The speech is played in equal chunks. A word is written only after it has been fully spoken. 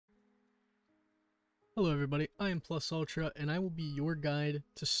Hello everybody, I am Plus Ultra, and I will be your guide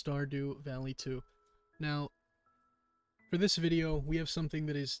to Stardew Valley 2. Now, for this video, we have something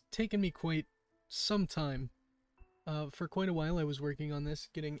that has taken me quite some time. For quite a while I was working on this,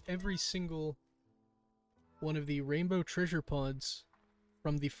 getting every single one of the rainbow treasure pods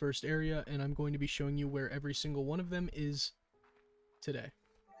from the first area, and I'm going to be showing you where every single one of them is today.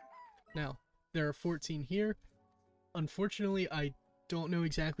 Now, there are 14 here. Unfortunately, I don't know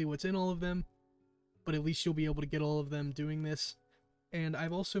exactly what's in all of them, but at least you'll be able to get all of them doing this. And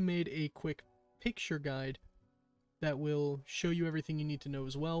I've also made a quick picture guide that will show you everything you need to know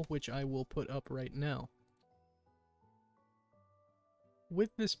as well, which I will put up right now.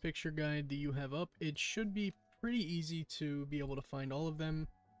 With this picture guide that you have up, it should be pretty easy to be able to find all of them,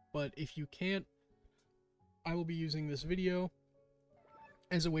 but if you can't, I will be using this video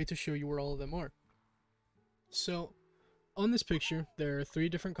as a way to show you where all of them are. So, on this picture, there are 3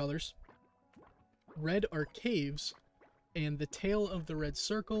 different colors. Red are caves, and the tail of the red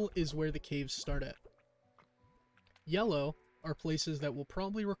circle is where the caves start at. Yellow are places that will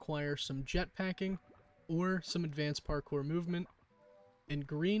probably require some jetpacking or some advanced parkour movement, and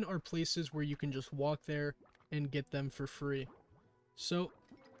green are places where you can just walk there and get them for free. So,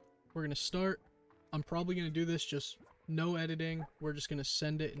 we're going to start. I'm probably going to do this just no editing. We're just going to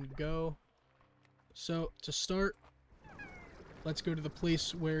send it and go. So, to start, let's go to the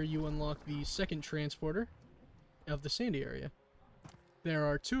place where you unlock the second transporter of the sandy area. There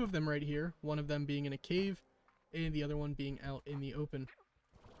are 2 of them right here, one of them being in a cave, and the other one being out in the open.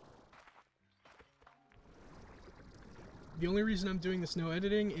 The only reason I'm doing this no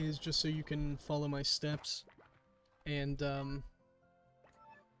editing is just so you can follow my steps and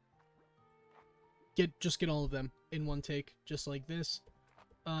get all of them in one take, just like this.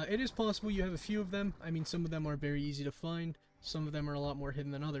 It is possible you have a few of them. I mean, some of them are very easy to find. Some of them are a lot more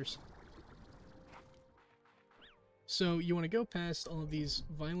hidden than others. So you want to go past all of these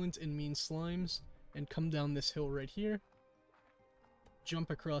violent and mean slimes and come down this hill right here.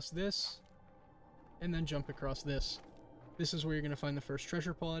 Jump across this, and then jump across this. This is where you're going to find the first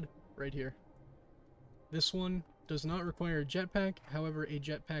treasure pod, right here. This one does not require a jetpack, however a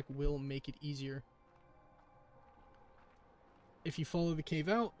jetpack will make it easier. If you follow the cave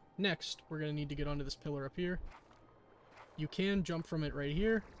out, next we're going to need to get onto this pillar up here. You can jump from it right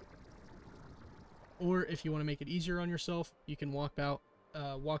here, or if you want to make it easier on yourself, you can walk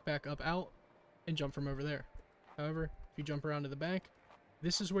back up out and jump from over there. However, if you jump around to the back,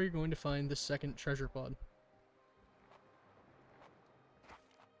 this is where you're going to find the second treasure pod.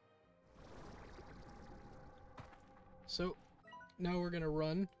 So, now we're going to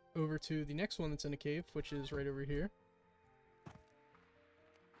run over to the next one that's in a cave, which is right over here.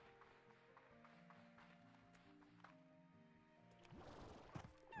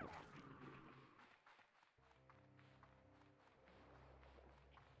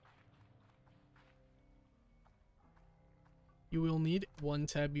 You will need 1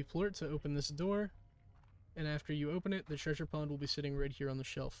 tabby plort to open this door, and after you open it, the treasure pod will be sitting right here on the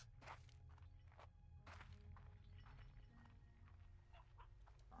shelf.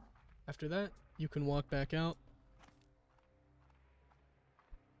 After that, you can walk back out.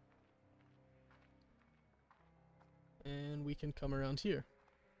 And we can come around here.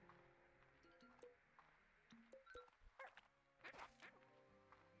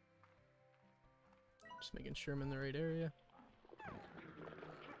 Just making sure I'm in the right area.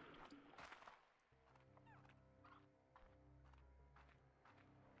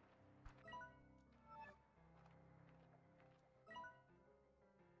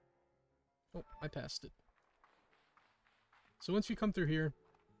 Oh, I passed it. So once you come through here,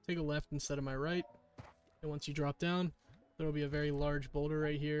 take a left instead of my right, and once you drop down, there will be a very large boulder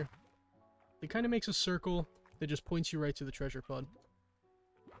right here. It kind of makes a circle that just points you right to the treasure pod.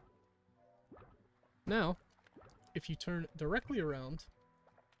 Now, if you turn directly around,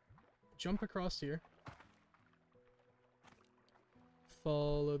 jump across here,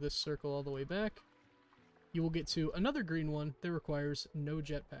 follow this circle all the way back, you will get to another green one that requires no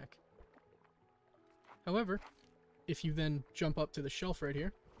jetpack. However, if you then jump up to the shelf right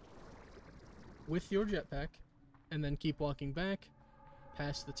here with your jetpack and then keep walking back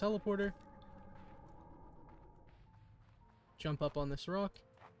past the teleporter, jump up on this rock,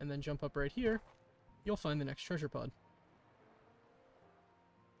 and then jump up right here, you'll find the next treasure pod.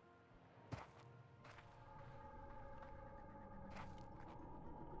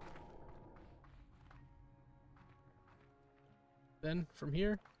 Then, from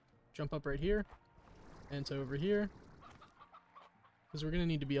here, jump up right here, and to over here, because we're going to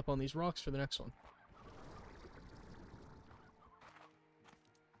need to be up on these rocks for the next one.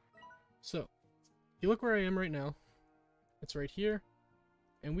 So, you look where I am right now, it's right here,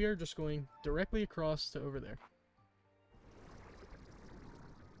 and we are just going directly across to over there.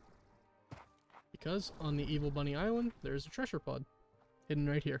 Because on the Evil Bunny Island, there's a treasure pod hidden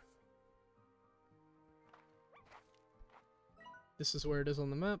right here. This is where it is on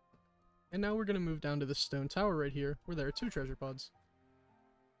the map. And now we're going to move down to this stone tower right here, where there are 2 treasure pods.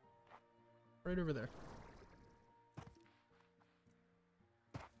 Right over there.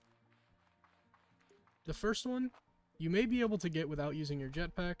 The first one, you may be able to get without using your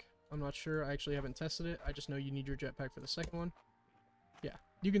jetpack. I'm not sure, I actually haven't tested it. I just know you need your jetpack for the second one. Yeah,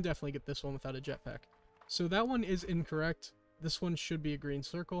 you can definitely get this one without a jetpack. So that one is incorrect. This one should be a green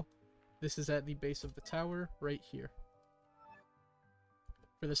circle. This is at the base of the tower, right here.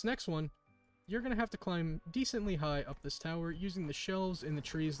 For this next one, you're going to have to climb decently high up this tower using the shelves and the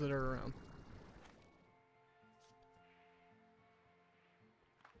trees that are around.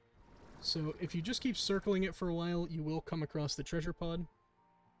 So if you just keep circling it for a while, you will come across the treasure pod.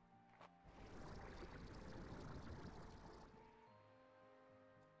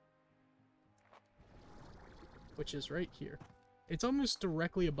 Which is right here. It's almost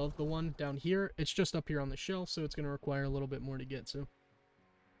directly above the one down here. It's just up here on the shelf, so it's going to require a little bit more to get to.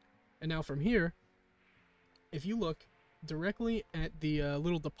 And now from here, if you look directly at the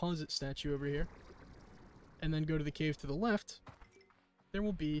little deposit statue over here, and then go to the cave to the left, there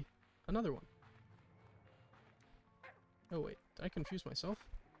will be another one. Oh wait, did I confuse myself?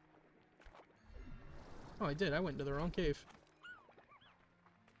 Oh, I did. I went to the wrong cave.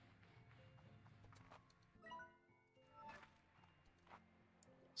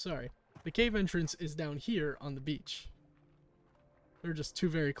 Sorry. The cave entrance is down here on the beach. They're just too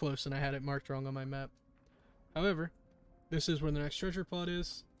very close and I had it marked wrong on my map. However, this is where the next treasure pod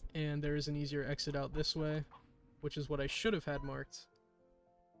is, and there is an easier exit out this way, which is what I should have had marked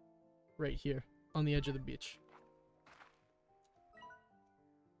right here on the edge of the beach.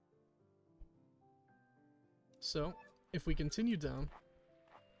 So, if we continue down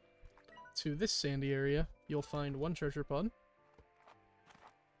to this sandy area, you'll find one treasure pod.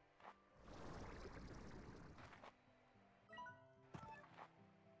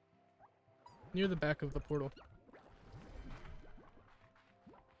 Near the back of the portal.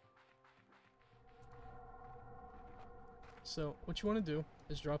 So, what you want to do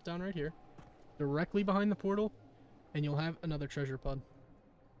is drop down right here, directly behind the portal, and you'll have another treasure pod.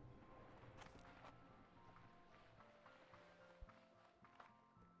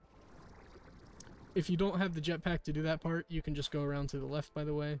 If you don't have the jetpack to do that part, you can just go around to the left, by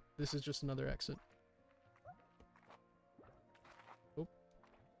the way. This is just another exit. Oh.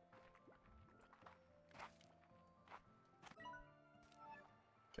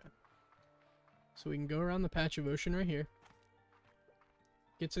 Okay. So we can go around the patch of ocean right here.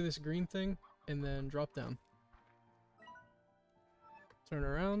 Get to this green thing, and then drop down. Turn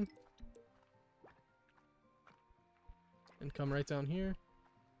around. And come right down here.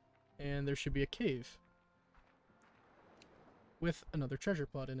 And there should be a cave with another treasure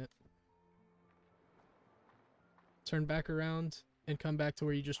pod in it. Turn back around and come back to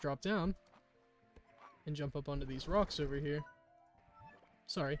where you just dropped down and jump up onto these rocks over here.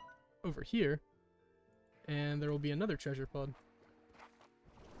 Sorry, over here. And there will be another treasure pod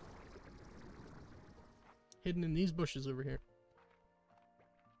hidden in these bushes over here.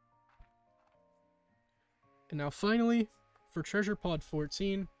 And now finally, for treasure pod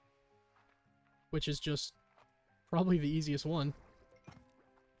 14, which is just probably the easiest one.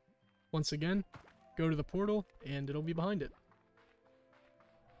 Once again, go to the portal, and it'll be behind it.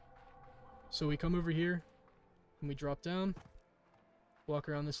 So we come over here, and we drop down, walk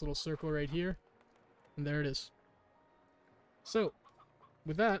around this little circle right here, and there it is. So,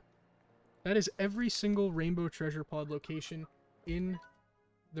 with that, that is every single Rainbow Treasure Pod location in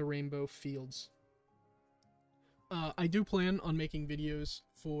the Rainbow Fields. I do plan on making videos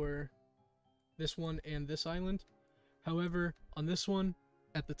for this one and this island. However, on this one,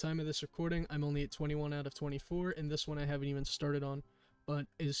 at the time of this recording, I'm only at 21 out of 24, and this one I haven't even started on. But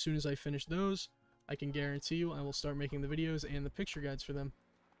as soon as I finish those, I can guarantee you I will start making the videos and the picture guides for them.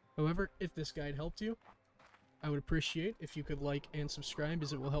 However, if this guide helped you, I would appreciate if you could like and subscribe,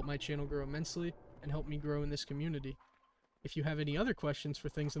 as it will help my channel grow immensely and help me grow in this community. If you have any other questions for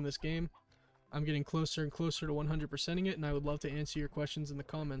things in this game, I'm getting closer and closer to 100%ing it, and I would love to answer your questions in the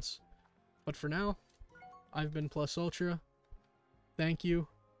comments. But for now, I've been Plus Ultra. Thank you,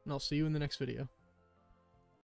 and I'll see you in the next video.